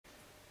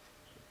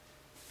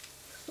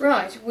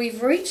Right,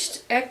 we've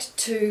reached Act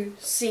 2,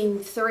 Scene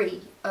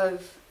 3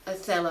 of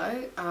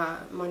Othello.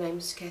 My name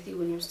is Kathy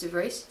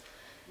Williams-Devries,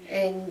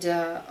 and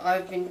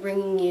I've been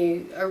bringing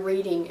you a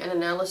reading and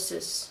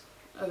analysis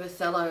of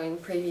Othello in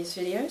previous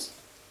videos.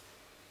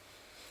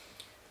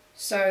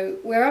 So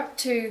we're up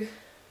to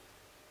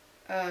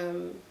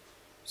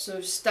sort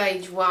of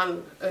stage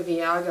 1 of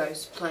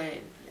Iago's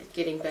plan at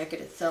getting back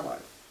at Othello.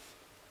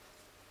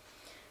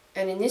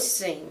 And in this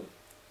scene,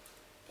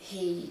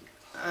 he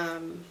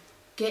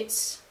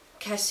gets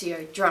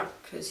Cassio drunk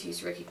because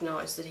he's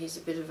recognised that he's a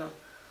bit of a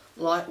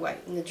lightweight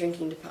in the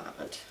drinking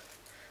department.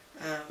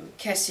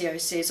 Cassio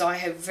says, "I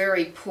have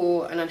very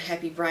poor and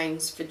unhappy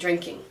brains for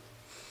drinking."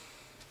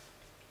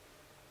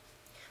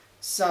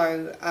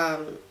 So,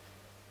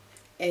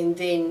 and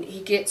then he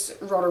gets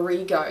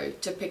Roderigo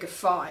to pick a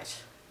fight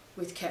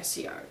with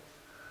Cassio.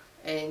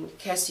 And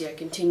Cassio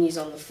continues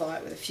on the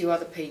fight with a few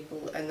other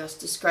people and thus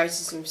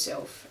disgraces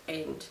himself,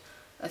 and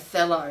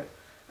Othello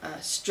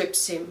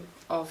strips him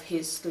of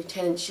his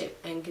lieutenantship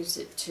and gives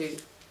it to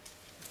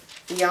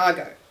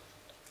Iago.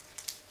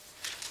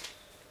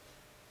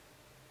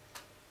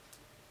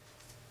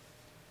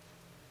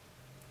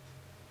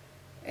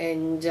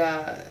 And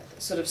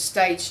sort of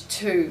stage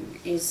 2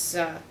 is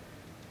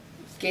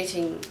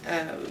getting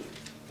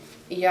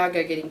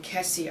Iago getting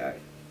Cassio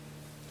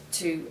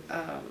to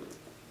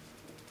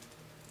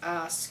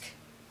ask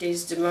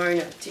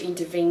Desdemona to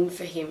intervene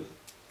for him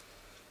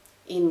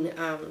in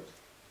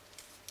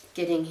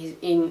getting his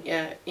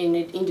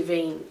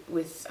intervene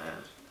with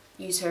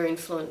use her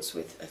influence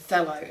with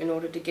Othello in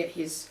order to get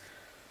his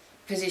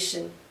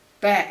position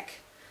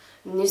back.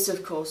 And this,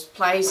 of course,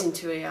 plays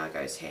into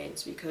Iago's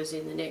hands, because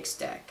in the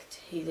next act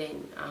he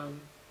then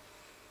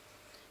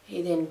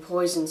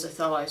poisons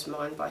Othello's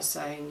mind by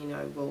saying,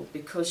 well,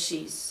 because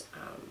she's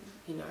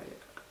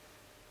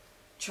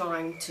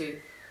trying to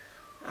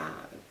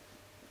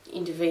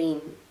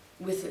intervene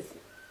with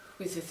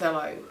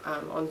Othello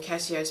on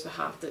Cassio's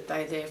behalf, that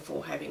they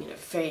therefore having an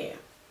affair.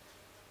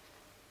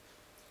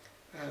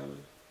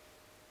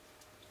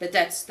 But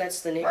that's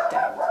the next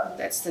act.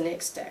 That's the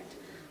next act.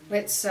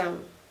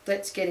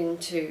 Let's get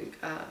into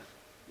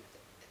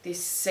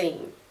this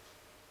scene.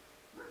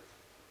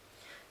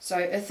 So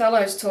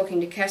Othello's talking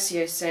to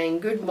Cassio,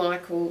 saying, "Good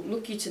Michael,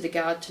 look you to the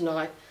guard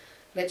tonight.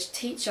 Let's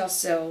teach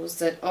ourselves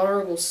that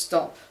honourable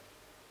stop,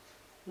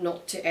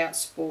 not to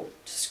outsport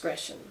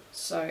discretion."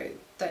 So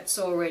that's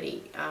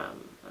already a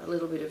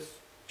little bit of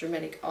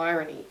dramatic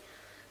irony.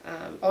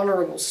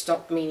 Honourable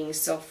stop meaning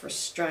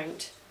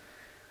self-restraint,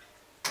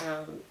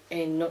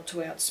 and not to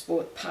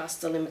outsport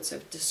past the limits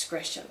of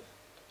discretion.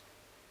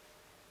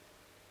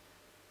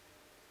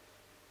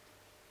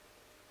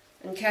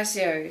 And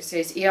Cassio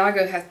says,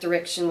 "Iago hath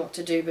direction what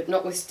to do, but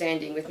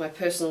notwithstanding with my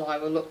personal eye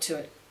will look to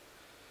it."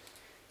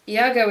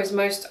 Iago is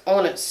most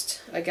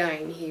honest.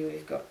 Again, here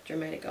we've got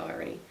dramatic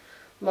irony.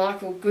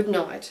 "Michael, good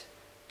night.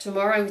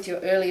 Tomorrow with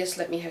your earliest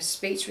let me have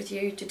speech with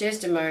you." To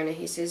Desdemona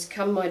he says,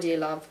 "Come, my dear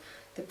love,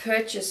 the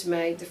purchase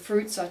made, the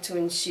fruits are to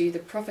ensue, the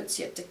profits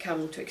yet to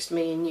come twixt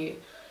me and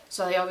you."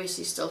 So they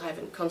obviously still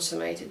haven't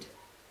consummated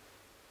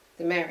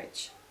the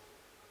marriage,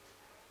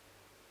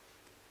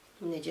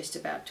 and they're just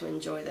about to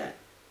enjoy that.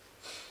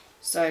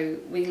 So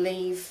we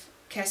leave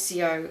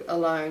Cassio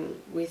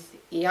alone with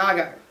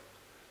Iago,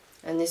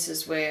 and this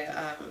is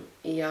where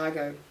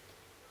Iago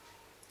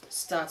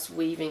starts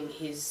weaving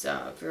his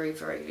very,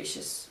 very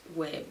vicious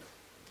web.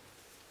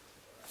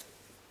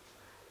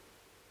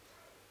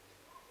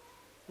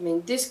 I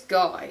mean, this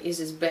guy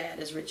is as bad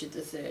as Richard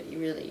III, he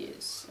really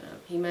is.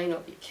 He may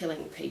not be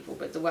killing people,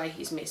 but the way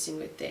he's messing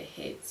with their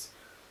heads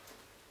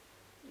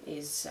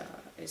is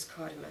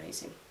quite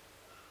amazing.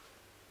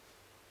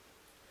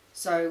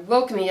 So,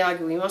 "Welcome,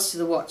 Iago, we must to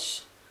the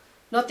watch.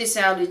 Not this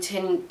hour,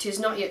 Lieutenant, 'tis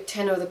not yet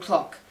 10 o' the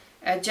clock.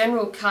 Our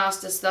general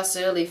cast us thus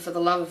early for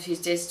the love of his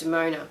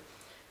Desdemona,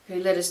 who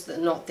let us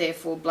not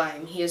therefore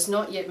blame. He has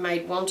not yet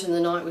made wanton the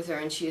night with her,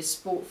 and she is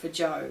sport for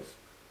Jove."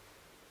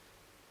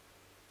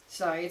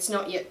 So it's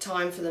not yet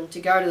time for them to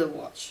go to the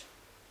watch.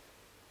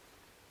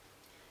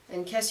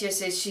 And Cassio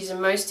says, "She's a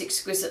most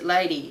exquisite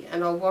lady,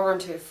 and I'll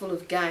warrant her full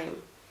of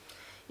game.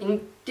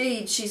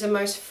 Indeed, she's a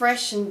most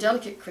fresh and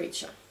delicate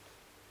creature."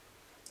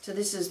 So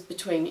this is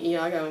between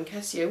Iago and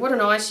Cassio. "What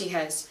an eye she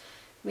has!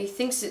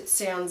 Methinks it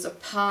sounds a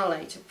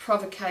parley to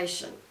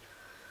provocation."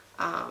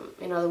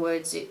 In other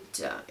words,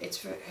 it's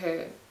for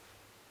her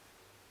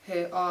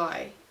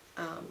eye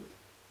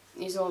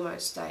is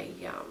almost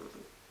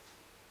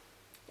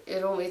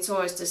it's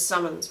almost a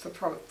summons for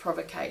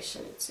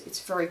provocation. It's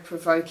very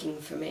provoking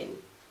for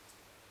men.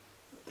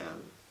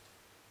 "An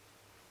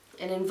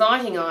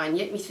inviting eye, and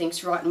yet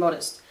methinks right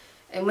modest.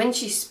 And when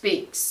she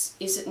speaks,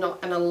 is it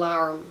not an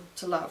alarum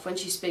to love? When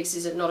she speaks,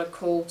 is it not a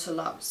call to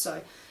love?"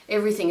 So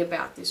everything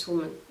about this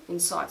woman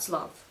incites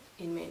love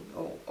in men,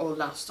 or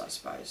lust, I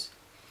suppose.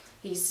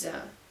 It's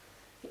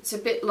a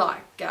bit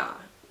like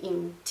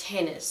in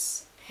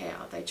tennis,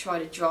 how they try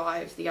to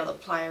drive the other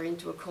player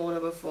into a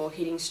corner before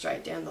hitting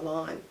straight down the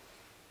line.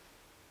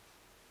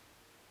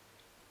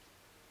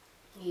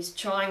 He's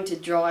trying to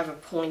drive a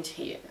point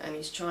here, and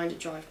he's trying to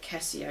drive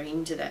Cassio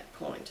into that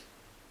point.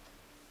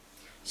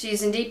 She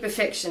is in deep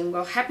affection.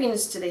 Well,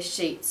 happiness to their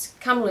sheets.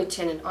 Come,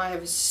 Lieutenant, I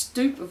have a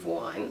stoup of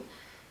wine,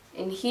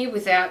 and here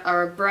without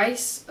are a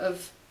brace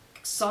of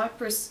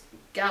Cyprus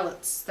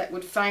gallets that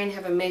would fain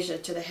have a measure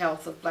to the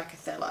health of Black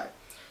Othello.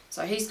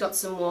 So he's got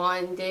some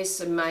wine, there's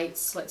some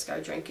mates, let's go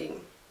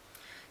drinking.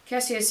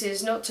 Cassio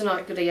says, not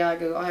tonight, good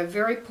Iago. I have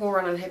very poor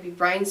and unhappy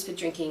brains for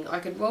drinking. I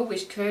could well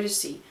wish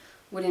courtesy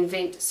would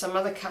invent some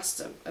other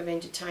custom of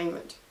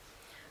entertainment.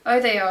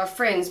 Oh, they are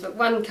friends, but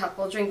 1 cup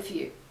I'll drink for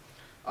you.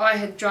 I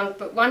had drunk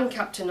but 1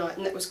 cup tonight,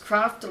 and that was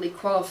craftily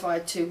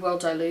qualified to well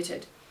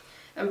diluted.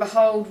 And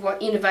behold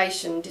what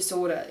innovation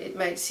disorder it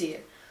makes here.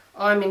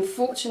 I am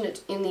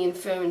unfortunate in the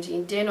infirmity,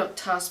 and dare not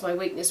task my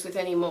weakness with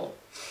any more.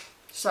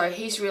 So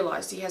he's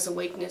realised he has a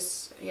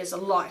weakness, he has a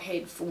light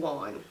head for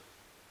wine,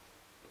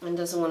 and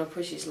doesn't want to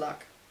push his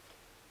luck.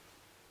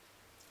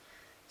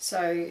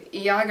 So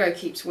Iago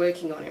keeps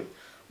working on him.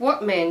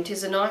 What, man,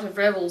 'tis a night of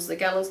revels, the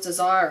gallants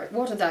desire it.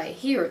 What are they?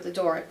 Here at the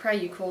door, I pray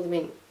you call them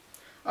in.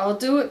 I'll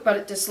do it, but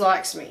it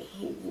dislikes me.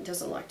 He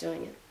doesn't like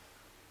doing it.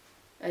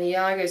 And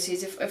Iago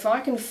says, if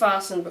I can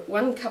fasten but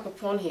 1 cup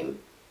upon him,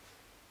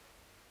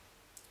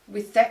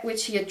 with that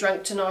which he had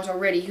drunk tonight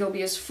already, he'll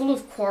be as full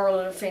of quarrel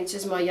and offence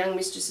as my young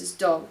mistress's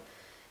dog.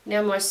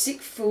 Now my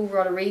sick fool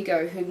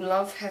Roderigo, whom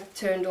love hath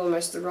turned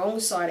almost the wrong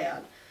side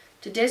out,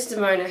 to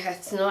Desdemona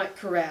hath tonight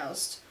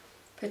caroused,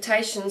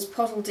 potations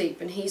pottle deep,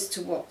 and he's to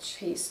watch,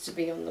 he's to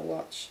be on the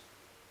watch.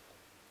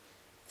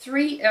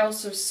 3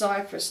 else of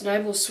Cyprus,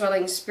 noble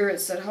swelling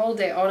spirits that hold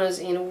their honours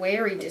in a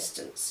wary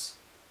distance.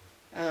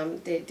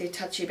 They're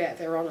touchy about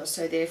their honour,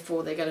 so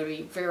therefore they're going to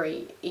be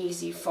very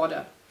easy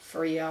fodder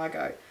for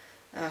Iago,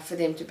 for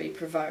them to be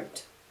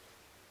provoked.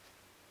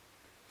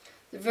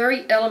 The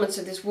very elements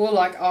of this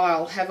warlike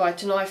isle have I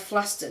tonight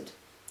flustered,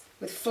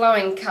 with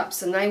flowing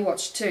cups, and they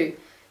watch too.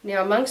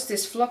 Now amongst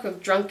this flock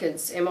of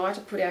drunkards am I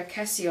to put our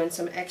Cassio in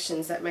some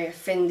actions that may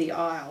offend the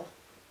isle.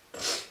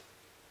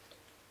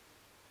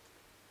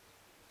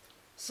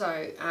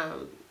 So,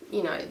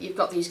 you know, you've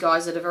got these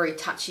guys that are very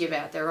touchy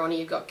about their honour.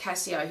 You've got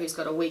Cassio, who's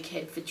got a weak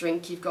head for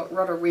drink. You've got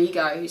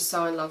Roderigo, who's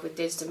so in love with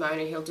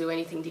Desdemona he'll do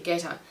anything to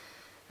get her.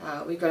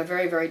 We've got a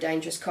very, very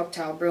dangerous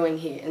cocktail brewing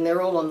here, and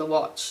they're all on the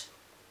watch.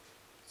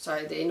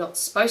 So they're not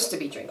supposed to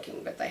be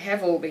drinking, but they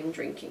have all been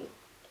drinking.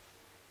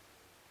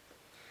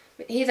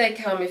 But here they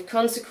come, if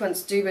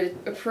consequence do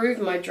but approve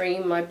my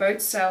dream, my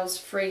boat sails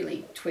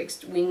freely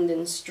twixt wind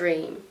and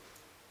stream.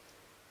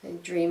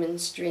 And dream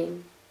and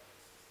stream.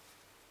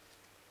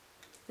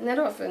 And that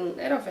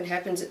often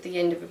happens at the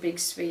end of a big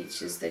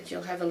speech, is that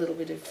you'll have a little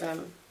bit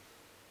of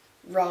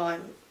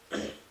rhyme.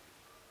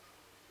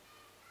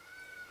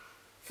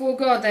 For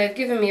God, they have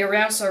given me a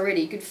rouse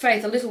already. Good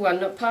faith, a little one,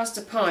 not past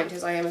a pint,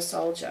 as I am a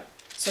soldier.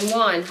 Some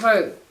wine,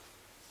 ho!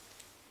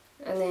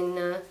 And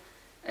then,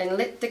 and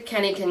let the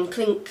cannikin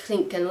clink,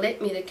 clink, and let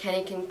me the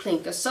cannikin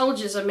clink. A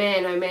soldier's a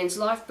man, no man's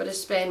life but a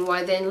span.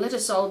 Why then, let a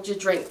soldier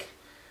drink.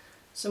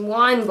 Some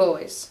wine,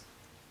 boys.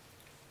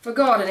 For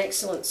God, an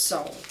excellent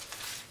soul.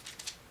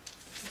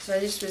 So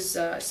this was,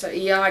 so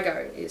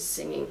Iago is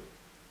singing.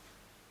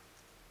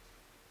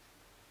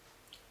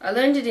 I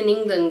learned it in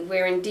England,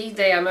 where indeed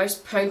they are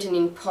most potent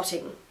in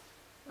potting.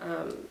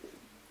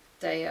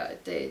 They're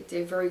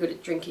very good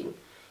at drinking.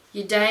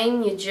 Your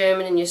Dane, your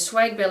German, and your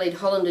swag-bellied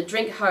Hollander,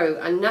 drink ho,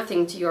 are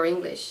nothing to your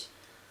English.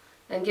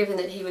 And given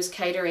that he was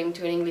catering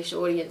to an English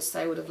audience,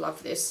 they would have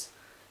loved this.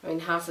 I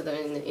mean, half of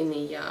them in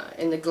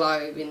the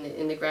Globe,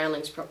 in the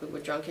Groundlings, probably were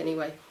drunk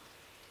anyway.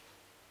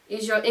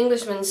 Is your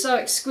Englishman so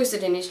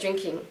exquisite in his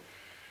drinking?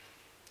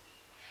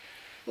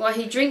 Why,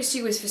 he drinks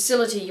you with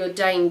facility, your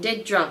Dane,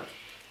 dead drunk.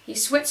 He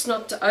sweats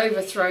not to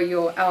overthrow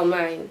your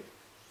Almain,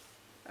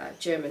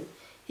 German.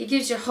 He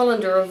gives your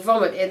Hollander a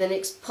vomit ere the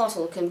next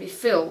pottle can be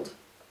filled.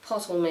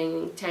 Pottle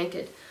meaning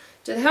tankard.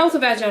 To the health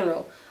of our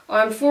General.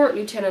 I am for it,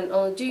 Lieutenant,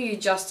 I'll do you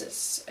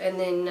justice. And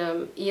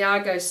then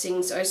Iago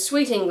sings, O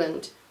sweet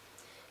England.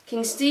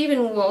 King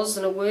Stephen was,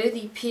 and a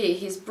worthy peer,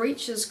 his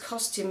breeches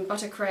cost him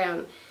but a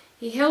crown.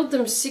 He held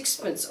them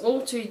 6pence,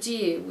 all too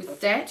dear, with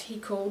that he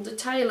called the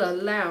tailor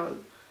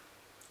Lown.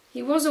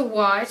 He was a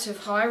wight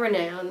of high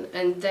renown,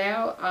 and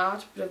thou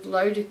art but of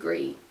low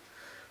degree.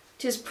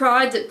 'Tis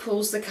pride that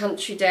pulls the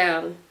country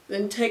down.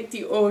 Then take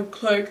the old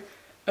cloak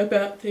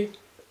about thee.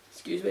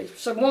 Excuse me.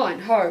 Some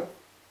wine, ho!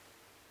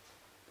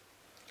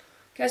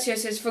 Cassio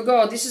says, for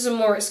God, this is a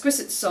more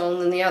exquisite song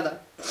than the other.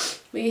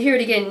 Will you hear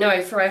it again?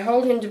 No, for I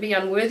hold him to be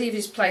unworthy of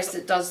his place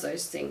that does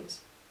those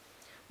things.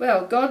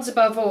 Well, God's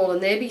above all,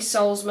 and there be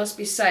souls must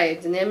be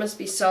saved, and there must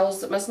be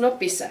souls that must not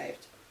be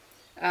saved.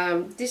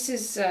 This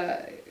is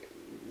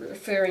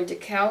referring to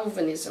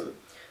Calvinism,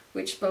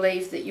 which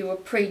believed that you were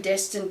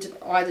predestined to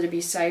either to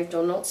be saved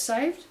or not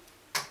saved,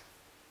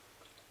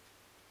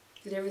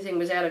 that everything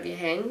was out of your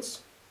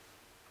hands,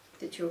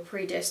 that you were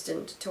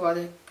predestined to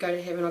either go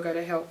to heaven or go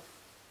to hell.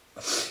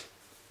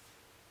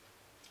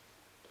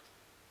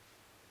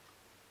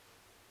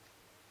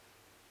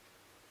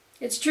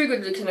 It's true,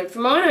 good lieutenant. For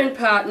mine own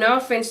part, no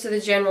offence to the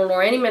general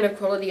or any man of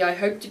quality, I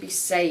hope to be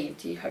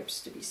saved. He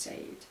hopes to be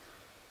saved.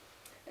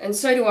 And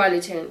so do I,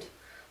 lieutenant.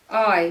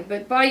 Aye,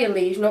 but by your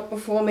leave, not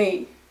before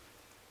me.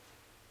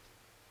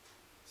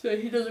 So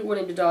he doesn't want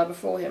him to die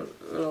before him,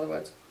 in other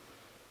words.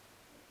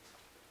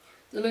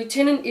 The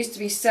lieutenant is to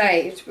be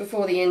saved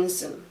before the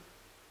ensign.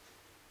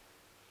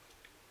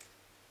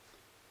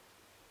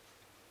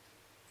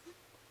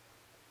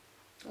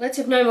 Let's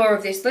have no more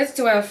of this. Let's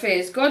to our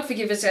affairs. God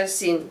forgive us our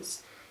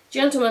sins.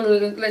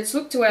 Gentlemen, let's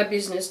look to our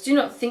business. Do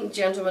not think,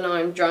 gentlemen,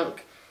 I am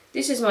drunk.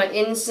 This is my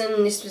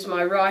ensign, this is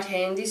my right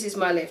hand, this is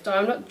my left. I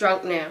am not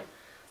drunk now.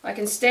 I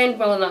can stand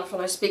well enough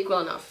and I speak well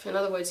enough. In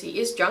other words, he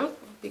is drunk,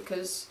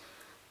 because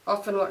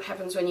often what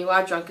happens when you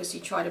are drunk is you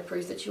try to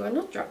prove that you are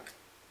not drunk.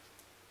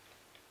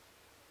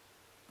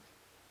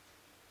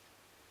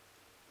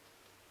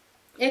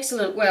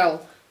 Excellent,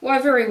 well. Why,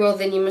 very well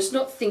then, you must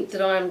not think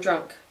that I am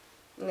drunk.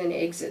 And then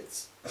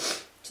exits.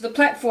 To the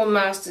platform,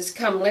 masters,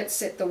 come, let's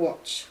set the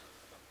watch.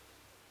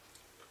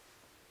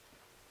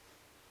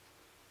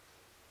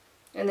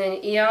 And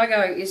then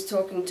Iago is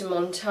talking to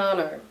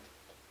Montano.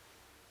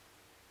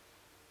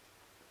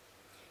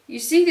 You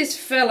see this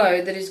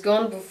fellow that is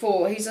gone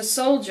before, he's a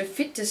soldier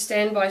fit to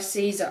stand by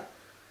Caesar,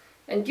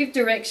 and give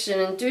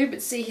direction, and do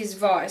but see his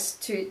vice,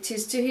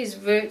 'tis to his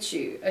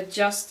virtue a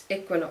just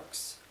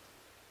equinox.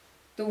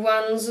 The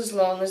one's as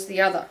long as the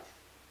other.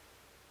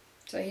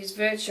 So his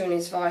virtue and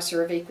his vice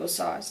are of equal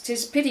size.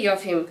 'Tis pity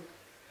of him.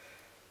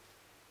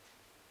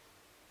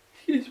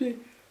 Excuse me.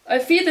 I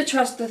fear the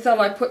trust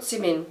Othello puts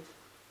him in,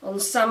 on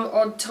some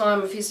odd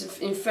time of his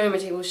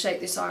infirmity will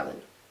shake this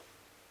island.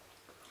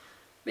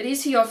 But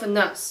is he often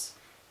thus?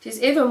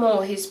 'Tis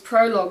evermore his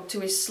prologue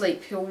to his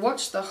sleep. He'll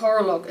watch the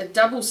horologue a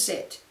double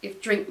set,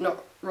 if drink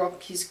not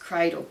rock his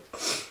cradle.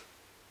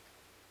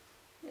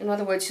 In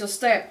other words, he'll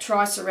stay up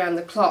twice around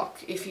the clock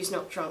if he's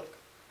not drunk.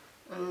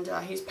 And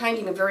he's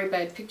painting a very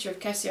bad picture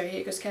of Cassio here,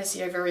 because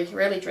Cassio very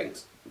rarely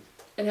drinks,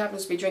 and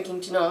happens to be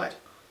drinking tonight.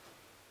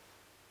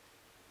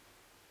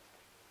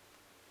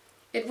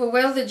 It were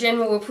well the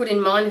general were put in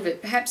mind of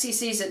it. Perhaps he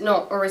sees it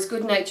not, or his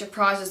good nature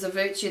prizes the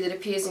virtue that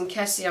appears in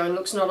Cassio and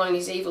looks not on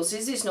his evils.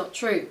 Is this not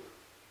true?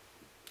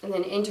 And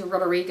then enter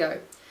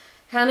Roderigo.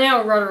 How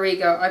now,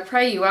 Roderigo, I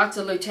pray you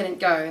after the lieutenant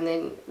go. And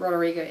then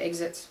Roderigo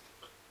exits.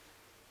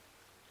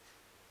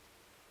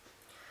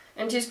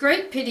 And 'tis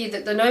great pity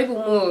that the noble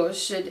Moor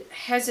should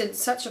hazard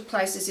such a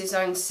place as his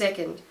own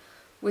second,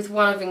 with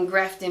one of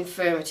engraft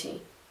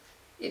infirmity.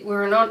 It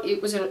were an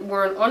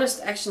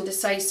honest action to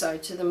say so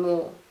to the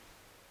Moor.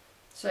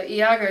 So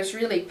Iago is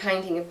really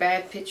painting a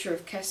bad picture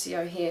of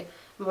Cassio here.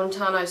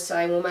 Montano's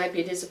saying, well, maybe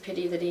it is a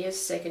pity that he is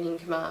second in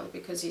command,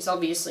 because he's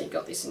obviously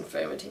got this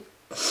infirmity.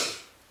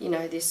 You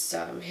know, this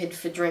head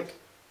for drink.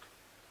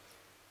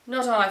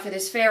 Not I, for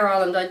this fair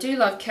island. I do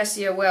love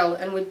Cassio well,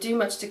 and would do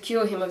much to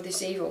cure him of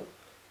this evil.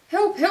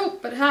 Help,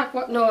 help, but hark,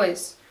 what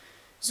noise?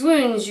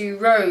 Swoons, you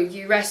rogue,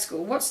 you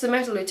rascal. What's the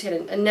matter,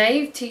 lieutenant? A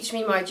knave teach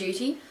me my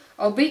duty?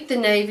 I'll beat the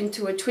knave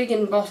into a twig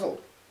and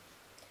bottle.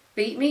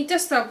 Beat me?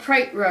 Dost thou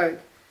prate, rogue?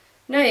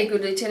 Nay,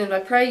 good lieutenant, I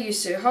pray you,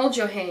 sir, hold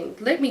your hand.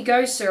 Let me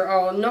go, sir,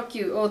 or I'll knock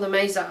you o'er the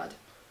mazzard.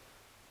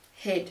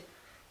 Head.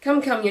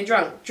 Come, come, you're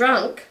drunk.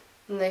 Drunk?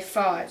 And they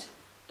fight.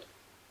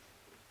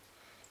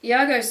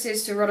 Iago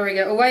says to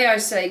Roderigo, away, I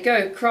say,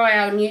 go, cry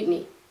out a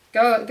mutiny.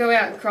 Go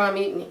out and cry a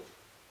mutiny.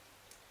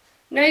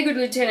 Nay, good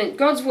lieutenant,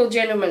 God's will,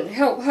 gentlemen.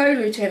 Help, ho,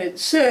 lieutenant,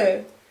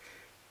 sir.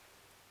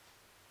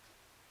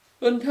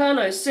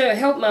 Montano, sir,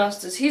 help,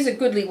 masters. Here's a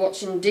goodly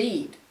watch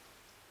indeed.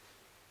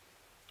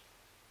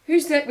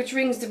 Who's that which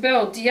rings the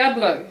bell?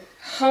 Diablo!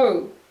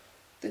 Ho!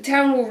 The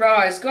town will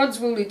rise. God's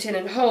will,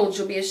 lieutenant. Hold,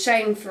 you'll be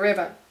ashamed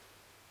forever.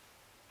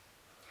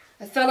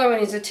 Othello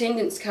and his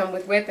attendants come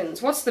with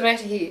weapons. What's the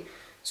matter here?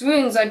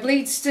 Swoons, I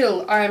bleed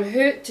still. I am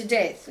hurt to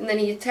death. And then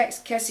he attacks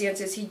Cassio and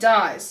says he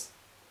dies.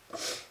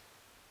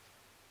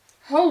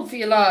 Hold for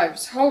your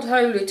lives. Hold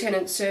ho,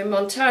 lieutenant, sir.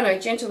 Montano,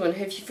 gentlemen,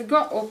 have you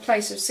forgot all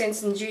place of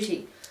sense and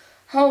duty?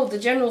 Hold, the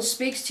general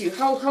speaks to you.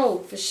 Hold,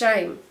 hold, for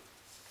shame.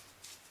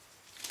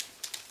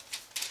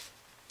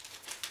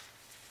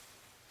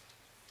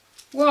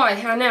 Why,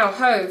 how now,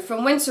 ho,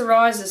 from whence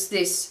arises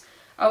this?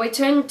 Are we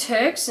turned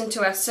Turks, and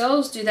to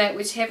ourselves do that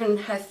which heaven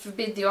hath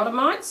forbid the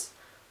Ottomites?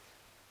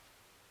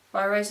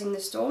 By raising the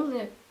storm,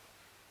 yeah.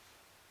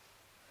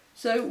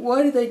 So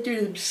why do they do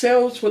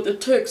themselves what the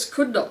Turks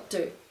could not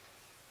do?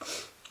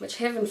 Which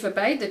heaven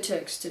forbade the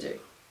Turks to do.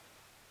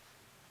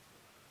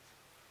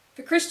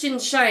 For Christian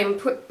shame,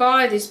 put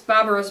by this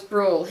barbarous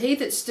brawl. He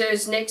that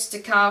stirs next to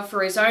carve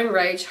for his own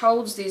rage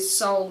holds his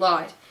soul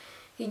light.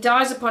 He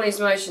dies upon his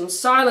motion.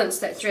 Silence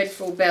that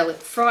dreadful bell. It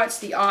frights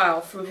the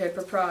isle from her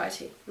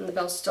propriety. And the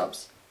bell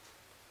stops.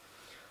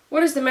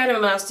 What is the matter,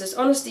 masters?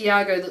 Honest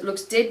Iago, that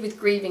looks dead with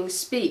grieving,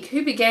 speak.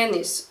 Who began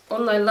this?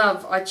 On thy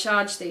love, I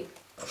charge thee.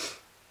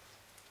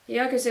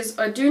 Iago says,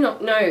 I do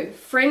not know.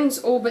 Friends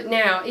all but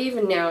now,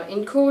 even now,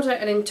 in quarter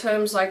and in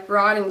terms like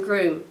bride and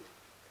groom.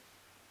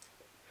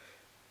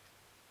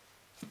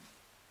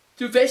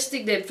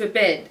 Divesting them for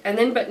bed, and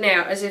then but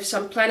now, as if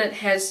some planet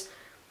has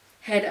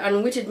had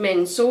unwitted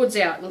men, swords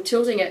out, and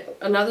tilting at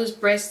another's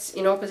breasts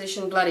in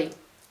opposition bloody.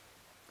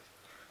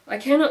 I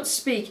cannot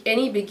speak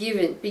any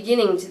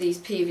beginning to these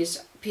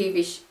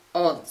peevish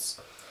odds,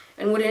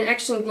 and would in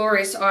action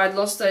glorious I had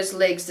lost those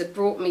legs that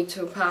brought me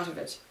to a part of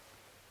it.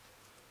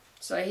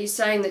 So he's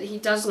saying that he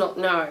does not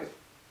know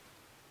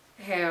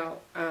how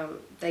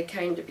they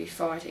came to be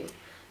fighting.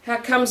 How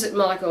comes it,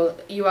 Michael,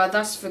 you are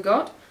thus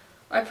forgot?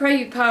 I pray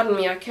you pardon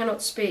me, I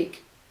cannot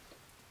speak.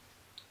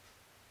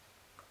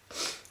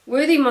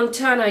 Worthy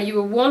Montano, you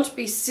will wont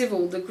be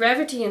civil, the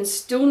gravity and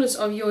stillness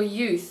of your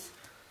youth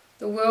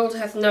the world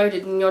hath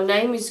noted, and your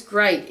name is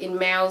great in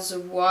mouths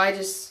of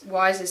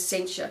wiser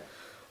censure.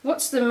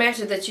 What's the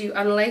matter that you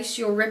unlace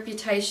your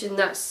reputation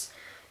thus,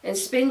 and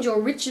spend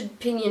your Richard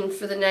pinion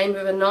for the name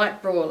of a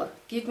night brawler?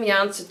 Give me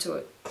answer to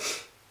it.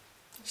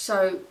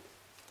 So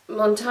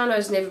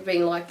Montano's never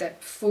been like that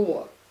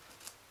before,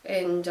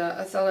 and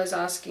Othello's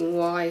asking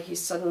why he's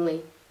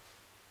suddenly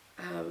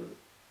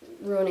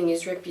ruining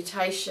his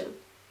reputation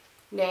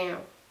now.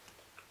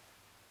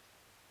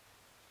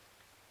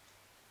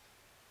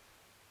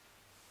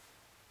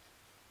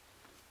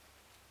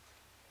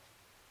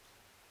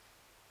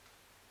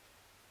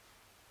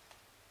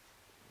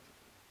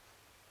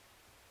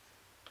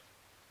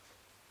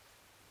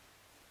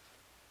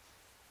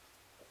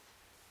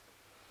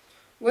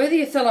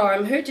 Worthy Othello, I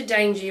am hurt to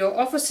danger. Your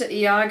officer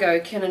Iago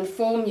can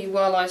inform you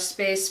while I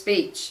spare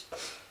speech,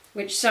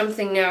 which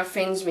something now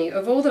offends me.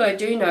 Of all that I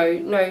do know,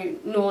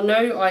 nor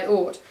know I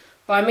ought,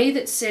 by me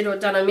that said or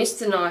done amiss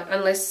tonight,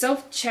 unless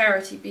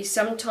self-charity be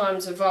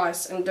sometimes a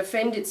vice, and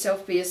defend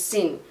itself be a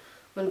sin,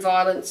 when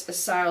violence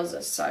assails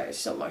us. So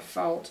it's not my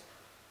fault.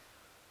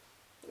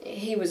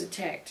 He was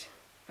attacked.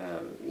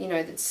 You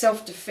know, that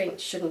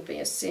self-defense shouldn't be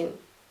a sin.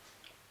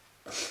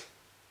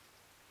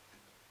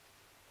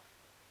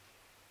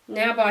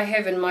 Now by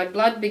heaven, my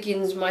blood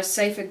begins my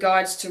safer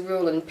guides to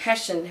rule, and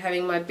passion,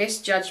 having my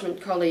best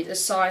judgment collied,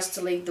 assize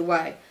to lead the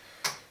way.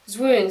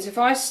 Swoons, if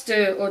I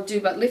stir or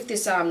do but lift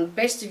this arm, the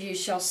best of you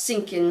shall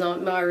sink in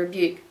my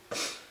rebuke.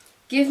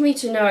 Give me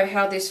to know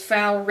how this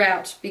foul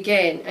rout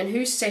began, and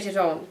who set it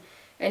on,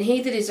 and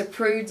he that is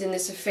approved in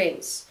this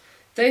offence,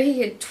 though he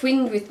had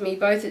twinned with me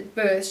both at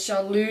birth,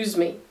 shall lose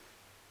me.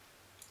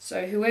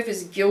 So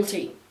whoever's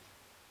guilty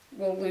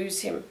will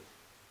lose him,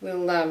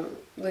 will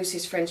lose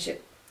his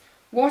friendship.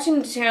 What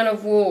in a town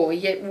of war,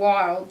 yet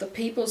wild, the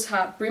people's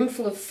heart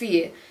brimful of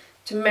fear,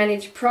 to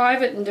manage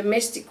private and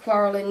domestic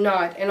quarrel in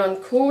night, and on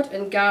court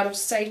and guard of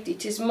safety,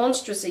 'tis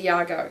monstrous,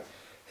 Iago.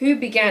 Who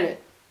began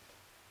it?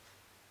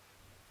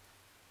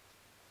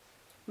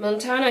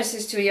 Montano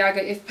says to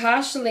Iago, if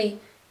partially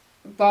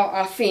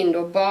affinned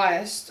or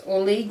biased, or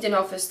leagued in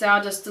office, thou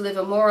dost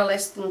deliver more or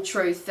less than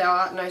truth, thou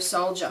art no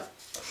soldier.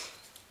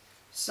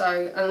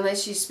 So,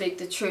 unless you speak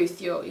the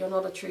truth, you're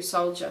not a true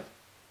soldier.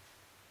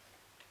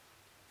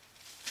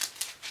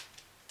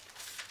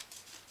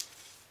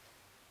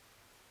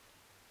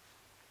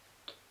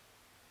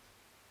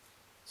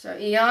 So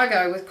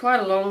Iago, with quite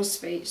a long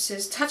speech,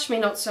 says, touch me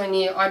not so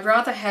near, I'd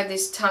rather have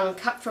this tongue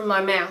cut from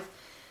my mouth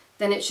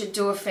than it should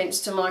do offence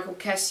to Michael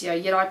Cassio,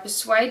 yet I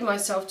persuade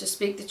myself to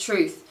speak the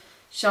truth,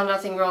 shall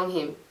nothing wrong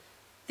him.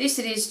 This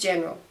it is,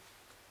 General.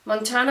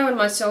 Montano and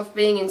myself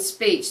being in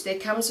speech, there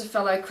comes a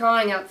fellow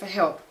crying out for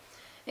help,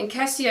 and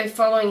Cassio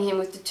following him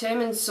with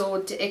determined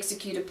sword to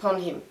execute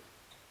upon him.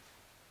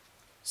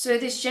 So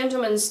this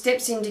gentleman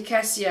steps into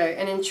Cassio,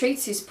 and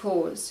entreats his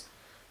pause.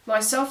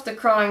 Myself the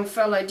crying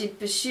fellow did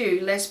pursue,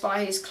 lest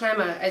by his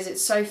clamour, as it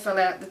so fell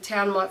out, the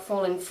town might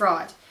fall in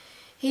fright.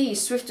 He,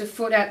 swift of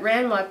foot,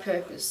 outran my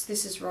purpose,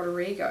 this is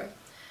Roderigo,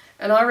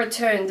 and I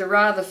returned the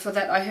rather for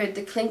that I heard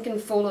the clink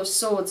and fall of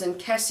swords, and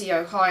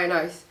Cassio high an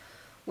oath,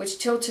 which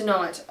till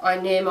tonight I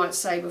ne'er might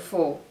say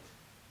before.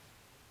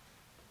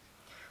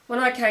 When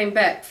I came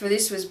back, for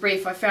this was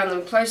brief, I found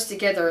them close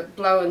together at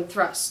blow and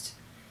thrust,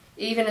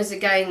 even as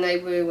again they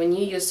were when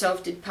you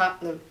yourself did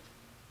part them.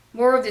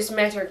 More of this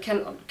matter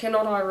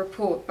cannot I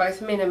report, both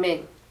men are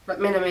men,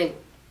 but men are men.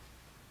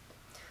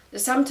 The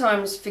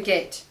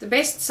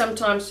best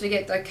sometimes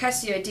forget, though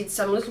Cassio did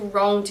some little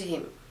wrong to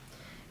him,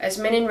 as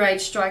men in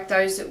rage strike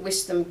those that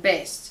wish them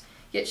best.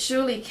 Yet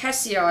surely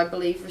Cassio, I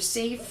believe,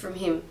 received from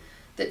him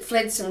that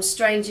fled some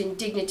strange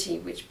indignity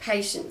which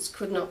patience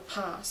could not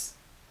pass.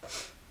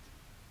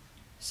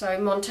 So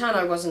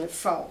Montano wasn't at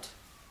fault.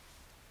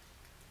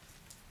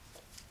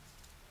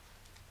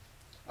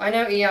 I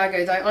know,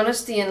 Iago, thy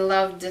honesty and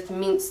love doth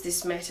mince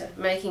this matter,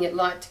 making it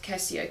light to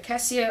Cassio.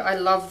 Cassio, I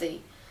love thee,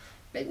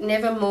 but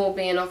never more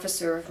be an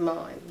officer of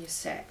mine. You're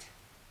sacked.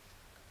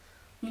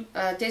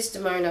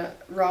 Desdemona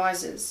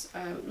rises.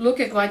 Look,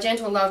 if my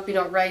gentle love be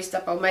not raised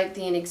up, I'll make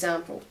thee an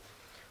example.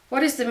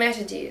 What is the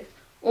matter, dear?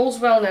 All's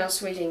well now,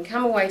 sweeting.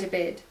 Come away to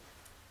bed.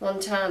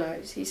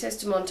 He says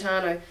to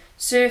Montano,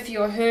 Sir, for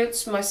your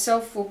hurts,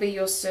 myself will be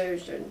your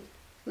surgeon.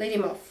 Lead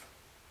him off.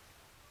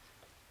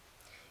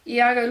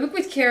 Iago, look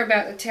with care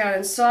about the town,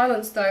 and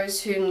silence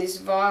those whom this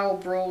vile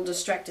brawl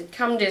distracted.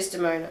 Come,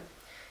 Desdemona.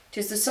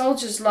 'Tis the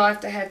soldier's life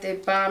to have their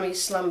balmy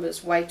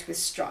slumbers waked with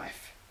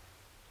strife.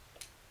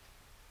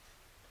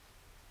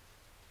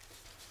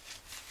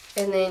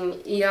 And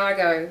then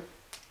Iago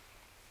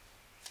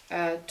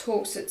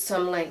talks at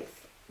some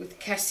length with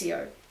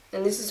Cassio,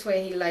 and this is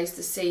where he lays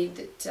the seed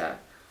that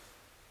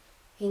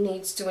he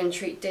needs to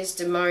entreat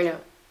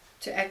Desdemona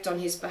to act on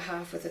his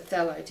behalf with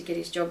Othello to get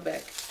his job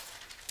back.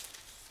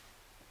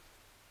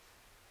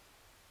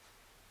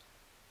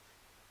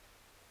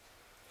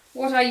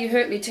 What are you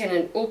hurt,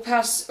 Lieutenant?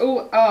 Past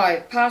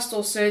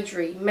all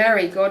surgery.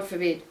 Marry, God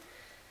forbid.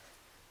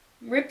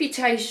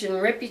 Reputation,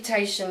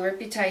 reputation,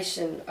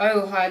 reputation.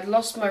 Oh, I had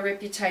lost my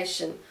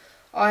reputation.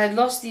 I had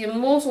lost the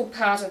immortal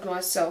part of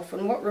myself,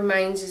 and what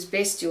remains is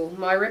bestial.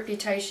 My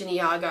reputation,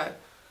 Iago.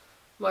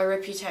 My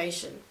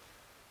reputation.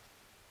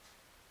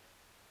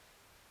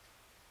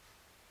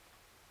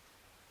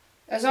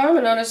 As I am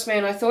an honest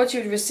man, I thought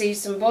you would receive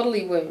some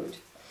bodily wound.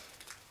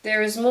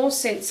 There is more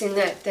sense in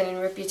that than in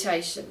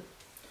reputation.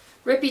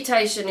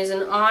 Reputation is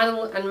an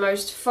idle and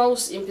most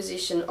false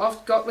imposition,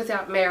 oft got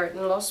without merit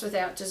and lost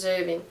without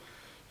deserving.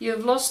 You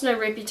have lost no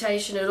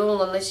reputation at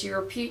all unless you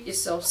repute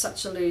yourself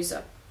such a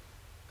loser.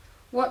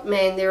 What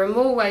man, there are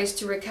more ways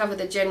to recover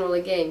the general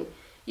again.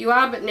 You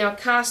are but now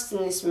cast in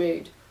this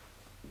mood.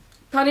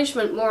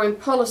 Punishment more in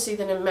policy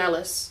than in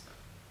malice.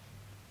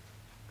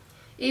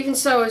 Even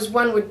so as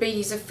one would beat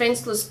his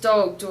offenceless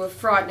dog to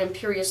affright an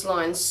imperious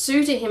lion,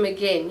 sue to him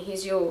again,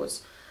 he's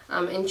yours.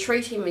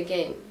 Entreat him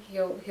again.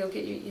 He'll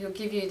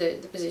give you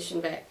the position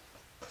back.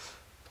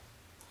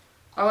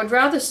 I would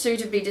rather sue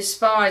to be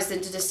despised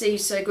than to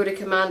deceive so good a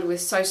commander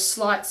with so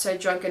slight, so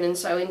drunken, and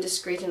so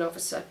indiscreet an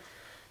officer.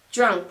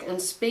 Drunk,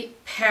 and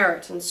speak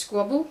parrot and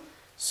squabble,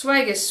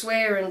 swagger,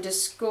 swear, and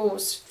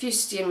discourse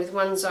fustian with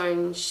one's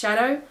own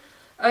shadow.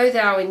 O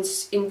thou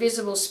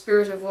invisible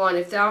spirit of wine,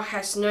 if thou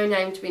hast no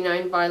name to be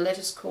known by, let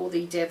us call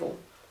thee devil.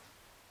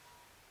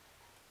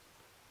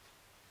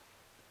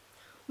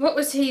 What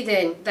was he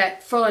then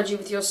that followed you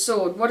with your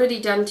sword? What had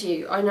he done to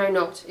you? I know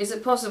not. Is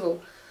it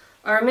possible?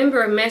 I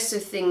remember a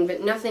massive thing,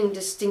 but nothing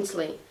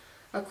distinctly.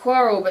 A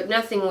quarrel, but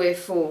nothing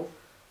wherefore.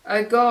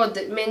 O God,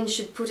 that men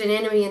should put an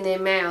enemy in their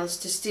mouths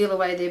to steal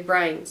away their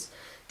brains,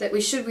 that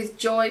we should with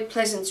joy,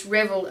 pleasance,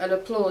 revel, and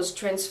applause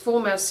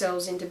transform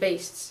ourselves into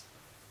beasts.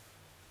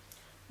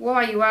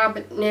 Why, you are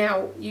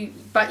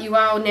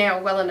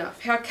now well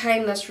enough. How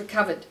came thus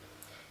recovered?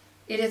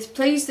 It hath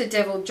pleased the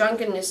devil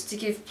drunkenness to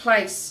give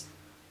place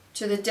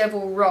to the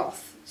devil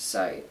wrath.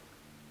 So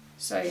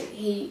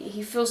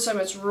he feels so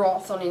much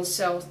wrath on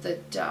himself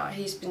that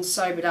he's been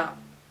sobered up.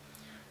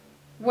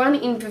 One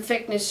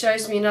imperfectness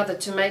shows me another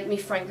to make me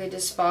frankly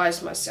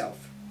despise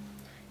myself.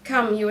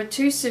 Come, you are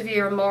too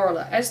severe a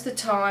moraler. As the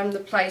time, the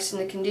place,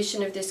 and the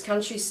condition of this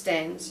country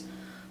stands,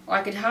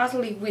 I could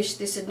heartily wish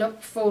this had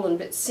not befallen,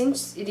 but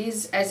since it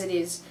is as it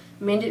is,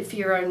 mend it for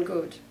your own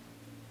good.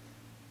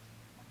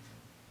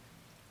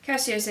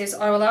 Cassio says,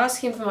 I will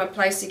ask him for my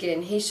place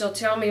again. He shall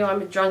tell me I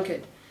am a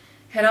drunkard.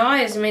 Had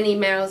I as many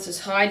mouths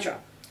as Hydra.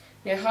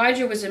 Now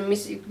Hydra was a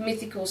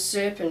mythical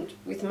serpent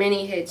with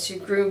many heads who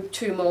grew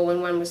two more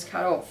when one was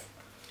cut off.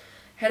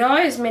 Had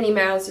I as many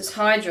mouths as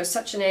Hydra,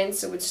 such an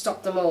answer would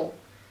stop them all.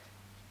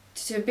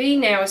 To be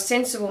now a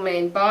sensible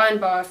man, by and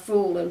by a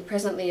fool, and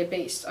presently a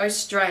beast. Oh,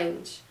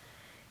 strange!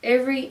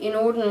 Every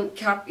inordinate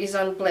cup is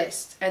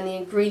unblessed, and the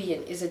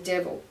ingredient is a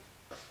devil.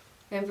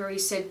 Remember he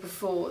said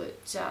before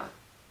that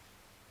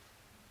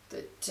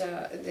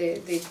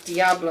the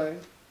Diablo.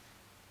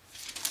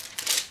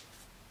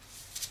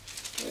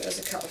 It was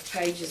a couple of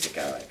pages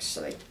ago,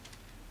 actually.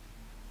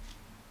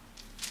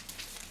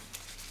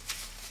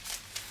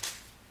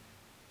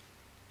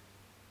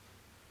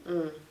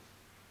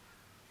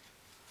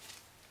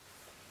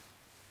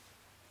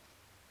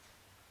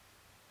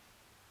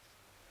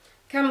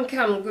 Come,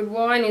 come, good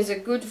wine is a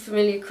good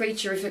familiar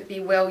creature if it be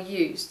well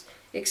used.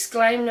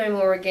 Exclaim no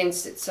more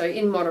against it, so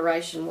in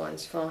moderation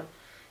wine's fine.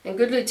 And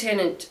good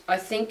lieutenant, I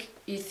think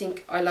you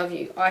think I love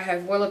you. I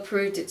have well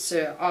approved it,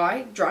 sir.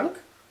 I, drunk?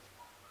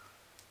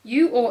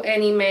 You or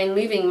any man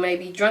living may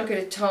be drunk at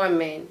a time,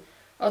 man.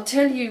 I'll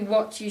tell you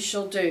what you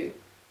shall do.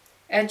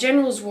 Our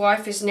general's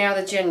wife is now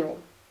the general.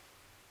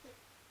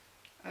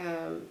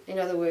 In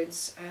other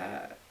words,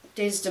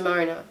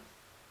 Desdemona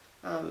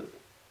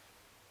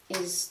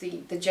is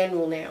the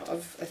general now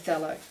of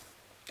Othello,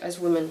 as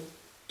women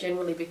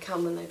generally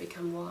become when they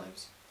become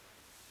wives.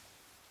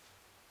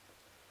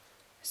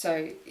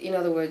 So, in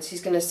other words,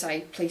 he's going to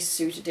say, please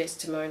sue to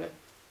Desdemona.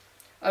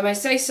 I may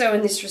say so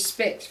in this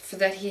respect, for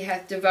that he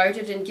hath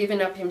devoted and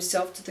given up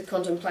himself to the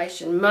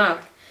contemplation,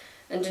 mark,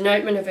 and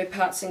denotement of her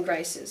parts and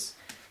graces.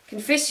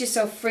 Confess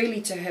yourself freely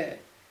to her.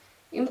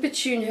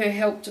 Importune her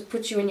help to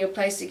put you in your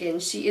place again.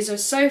 She is of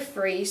so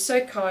free,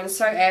 so kind,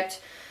 so apt,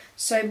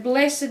 so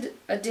blessed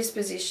a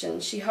disposition.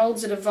 She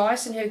holds it a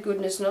vice in her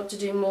goodness not to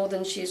do more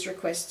than she is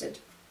requested.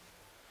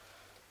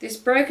 This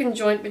broken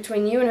joint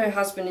between you and her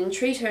husband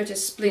entreat her to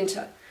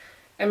splinter,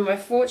 and my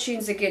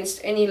fortunes against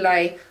any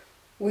lay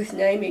with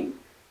naming.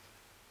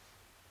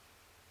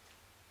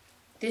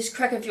 This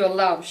crack of your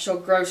love shall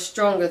grow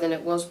stronger than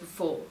it was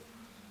before.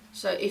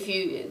 So if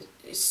you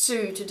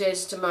sue to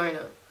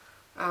Desdemona,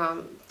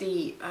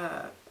 the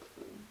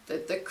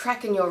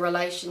crack in your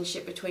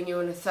relationship between you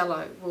and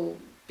Othello will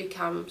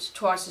becomes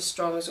twice as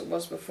strong as it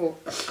was before.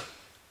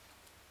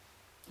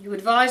 You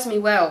advise me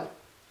well.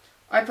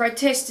 I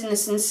protest in the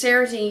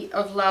sincerity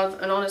of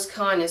love and honest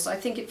kindness. I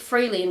think it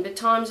freely, and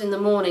betimes in the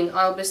morning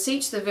I will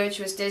beseech the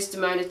virtuous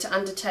Desdemona to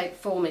undertake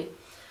for me.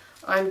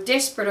 I am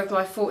desperate of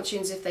my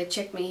fortunes if they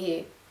check me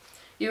here.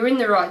 You are in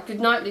the right. Good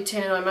night,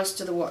 Lieutenant, I must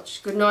to the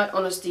watch. Good night,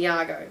 honest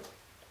Iago.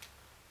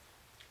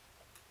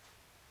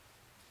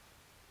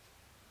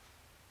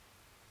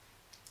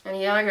 And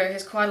Iago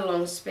has quite a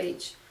long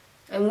speech.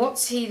 And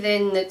what's he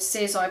then that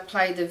says I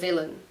play the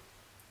villain?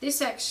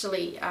 This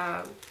actually,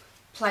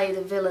 play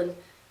the villain,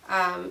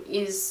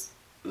 is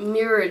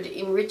mirrored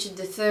in Richard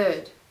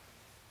III.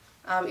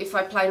 If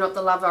I play not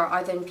the lover,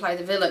 I then play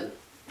the villain,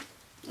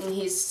 in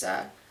his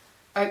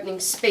opening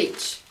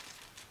speech.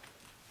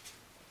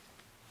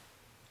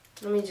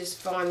 Let me just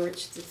find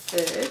Richard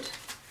III.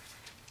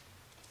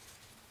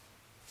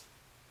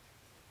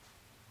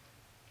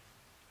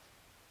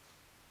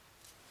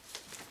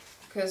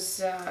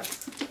 Because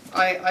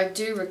I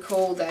do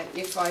recall that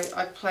if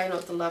I play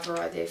not the lover,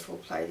 I therefore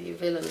play the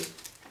villain.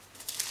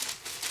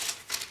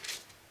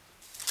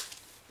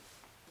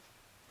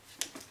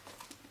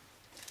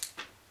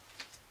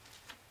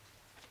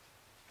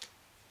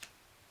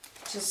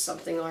 Just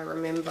something I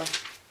remember.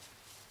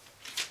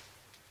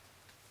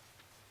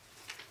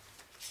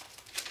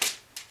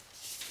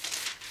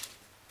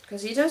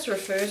 Because he does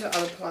refer to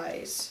other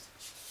plays.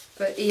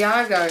 But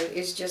Iago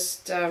is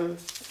just...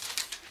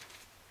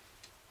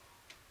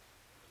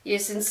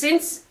 Yes,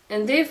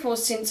 and therefore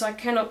since I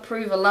cannot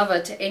prove a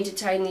lover to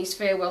entertain these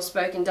fair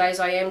well-spoken days,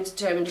 I am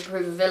determined to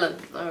prove a villain.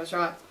 I was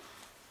right.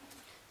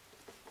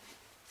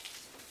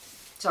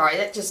 Sorry,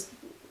 that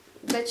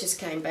just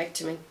came back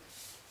to me.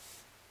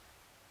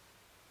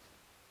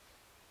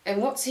 And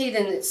what's he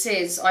then that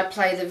says, I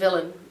play the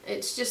villain?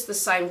 It's just the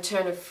same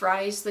turn of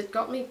phrase that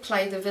got me,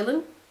 play the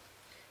villain.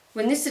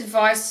 When this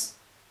advice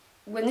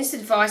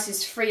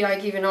is free, I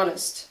give an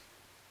honest.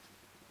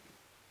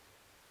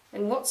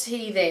 And what's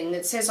he then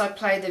that says I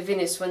play the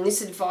Venus? When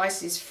this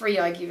advice is free,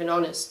 I give an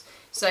honest.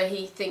 So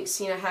he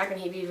thinks, you know, how can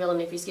he be a villain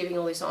if he's giving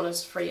all this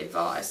honest, free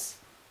advice?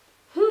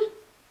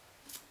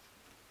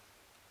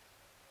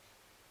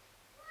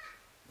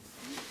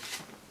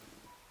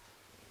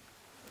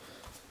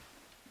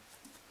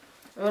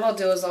 And what I'll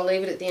do is I'll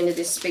leave it at the end of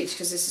this speech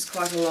because this is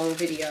quite a long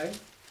video.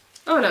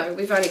 Oh no,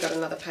 we've only got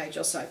another page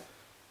or so.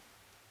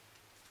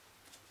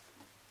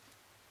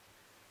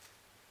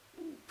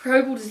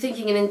 Probable to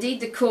thinking, and indeed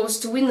the course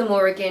to win them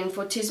o'er again,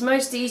 for 'tis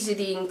most easy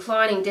the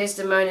inclining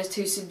Desdemona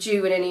to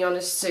subdue in any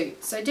honest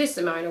suit. So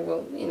Desdemona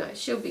will, you know,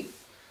 she'll be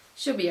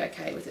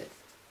okay with it.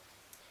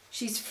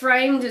 She's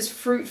framed as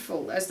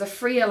fruitful as the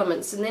free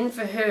elements, and then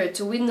for her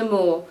to win them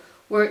o'er,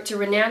 were it to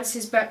renounce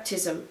his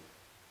baptism.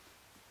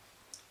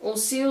 All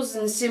seals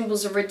and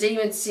symbols of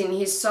redeemed sin,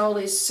 his soul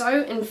is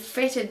so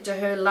enfettered to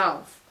her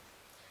love,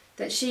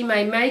 that she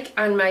may make,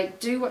 unmake,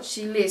 do what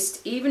she list,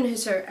 even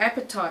as her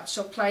appetite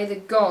shall play the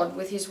god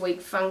with his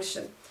weak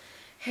function.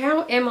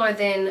 How am I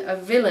then a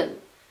villain,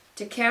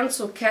 to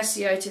counsel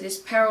Cassio to this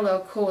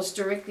parallel course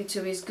directly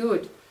to his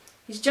good?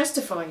 He's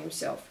justifying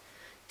himself.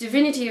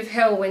 Divinity of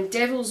hell, when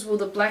devils will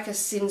the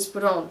blackest sins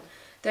put on,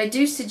 they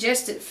do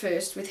suggest it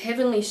first with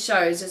heavenly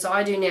shows, as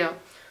I do now.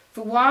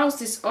 For whiles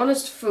this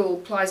honest fool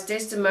plies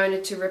Desdemona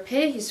to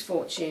repair his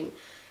fortune,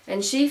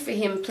 and she for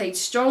him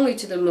pleads strongly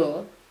to the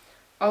Moor,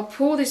 I'll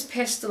pour this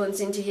pestilence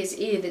into his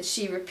ear that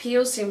she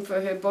repeals him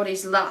for her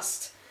body's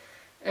lust,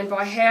 and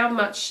by how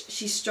much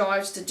she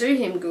strives to do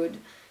him good,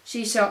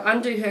 she shall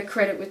undo her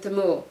credit with the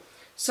Moor.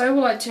 So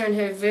will I turn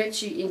her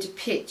virtue into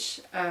pitch.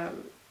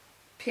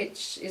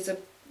 Pitch is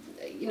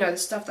the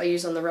stuff they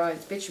use on the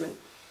roads, bitumen.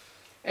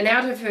 And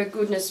out of her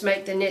goodness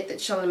make the net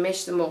that shall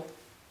enmesh them all.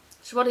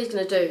 So what he's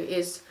going to do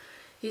is,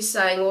 he's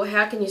saying, well,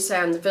 how can you say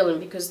I'm the villain?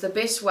 Because the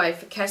best way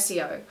for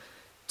Cassio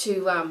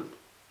to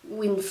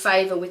win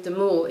favour with the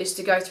Moor is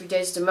to go through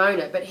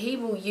Desdemona, but he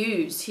will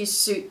use his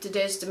suit to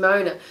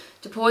Desdemona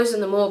to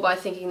poison the Moor by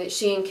thinking that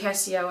she and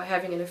Cassio are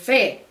having an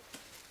affair.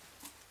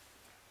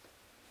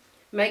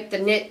 Make the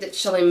net that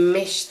shall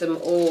enmesh them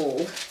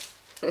all.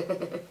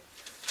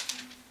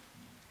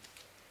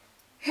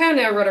 How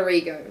now,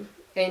 Roderigo?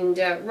 And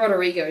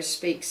Roderigo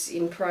speaks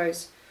in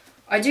prose.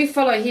 I do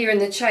follow here in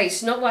the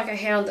chase, not like a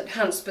hound that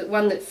hunts, but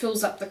one that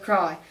fills up the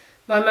cry.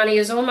 My money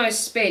is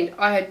almost spent.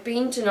 I had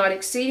been tonight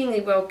exceedingly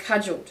well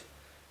cudgelled.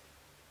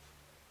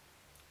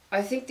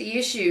 I think the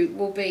issue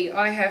will be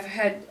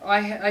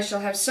I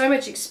shall have so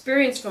much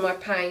experience for my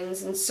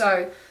pains, and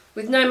so,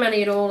 with no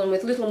money at all and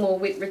with little more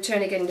wit,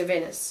 return again to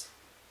Venice.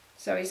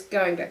 So he's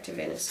going back to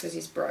Venice because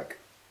he's broke.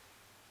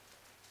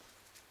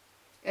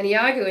 And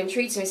Iago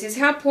entreats him. He says,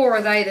 how poor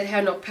are they that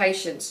have not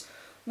patience?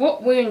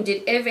 What wound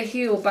did ever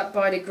heal but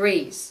by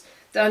degrees?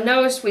 Thou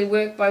knowest we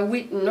work by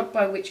wit and not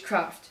by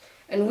witchcraft,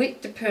 and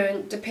wit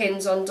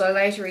depends on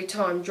dilatory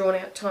time, drawn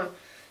out time.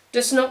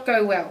 Dost not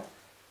go well.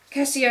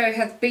 Cassio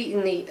hath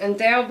beaten thee, and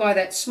thou by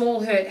that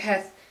small hurt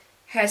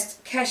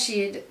hast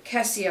cashiered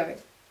Cassio.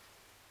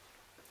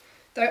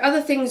 Though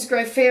other things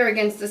grow fair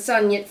against the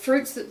sun, yet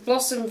fruits that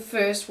blossom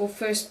first will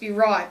first be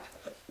ripe.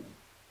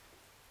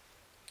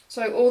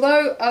 So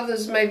although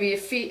others maybe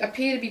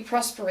appear to be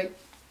prospering,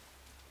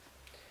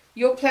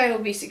 your plan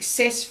will be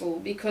successful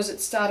because it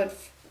started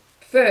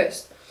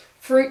first.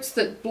 Fruits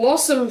that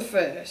blossom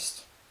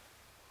first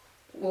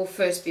will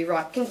first be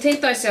ripe.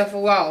 Content thyself a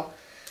while.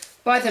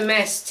 By the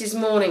mass, 'tis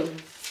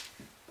morning.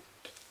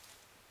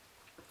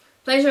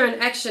 Pleasure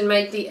and action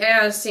make the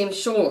hours seem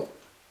short.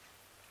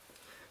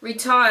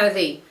 Retire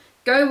thee.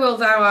 Go while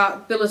thou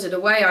art billeted.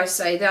 Away, I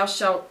say, thou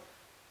shalt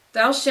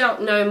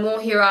no more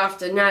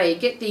hereafter. Nay,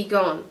 get thee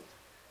gone.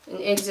 And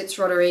exits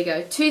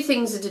Roderigo. Two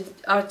things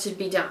are to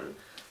be done.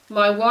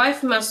 My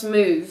wife must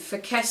move for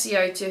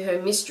Cassio to her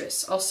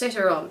mistress. I'll set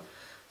her on.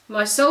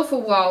 Myself a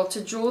while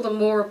to draw them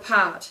more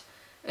apart,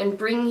 and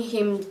bring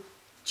him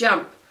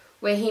jump,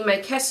 where he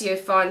may Cassio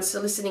find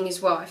soliciting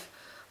his wife.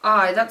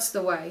 Aye, that's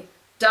the way.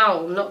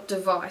 Dull, not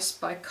device,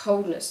 by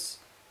coldness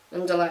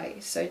and delay.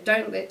 So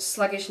don't let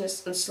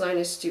sluggishness and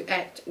slowness to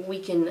act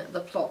weaken the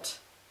plot.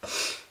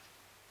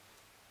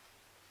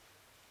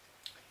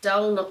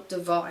 Dull, not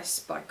device,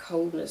 by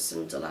coldness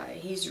and delay.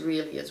 He's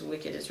really as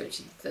wicked as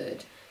Richard III,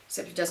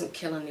 except he doesn't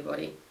kill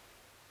anybody.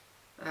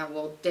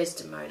 Well,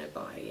 Desdemona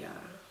by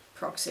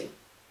proxy.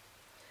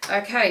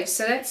 Okay,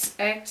 so that's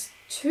Act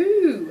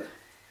 2.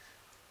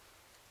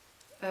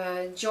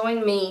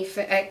 Join me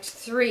for Act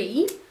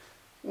 3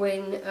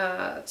 when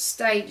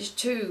Stage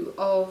 2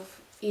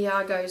 of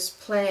Iago's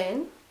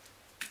plan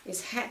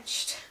is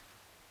hatched.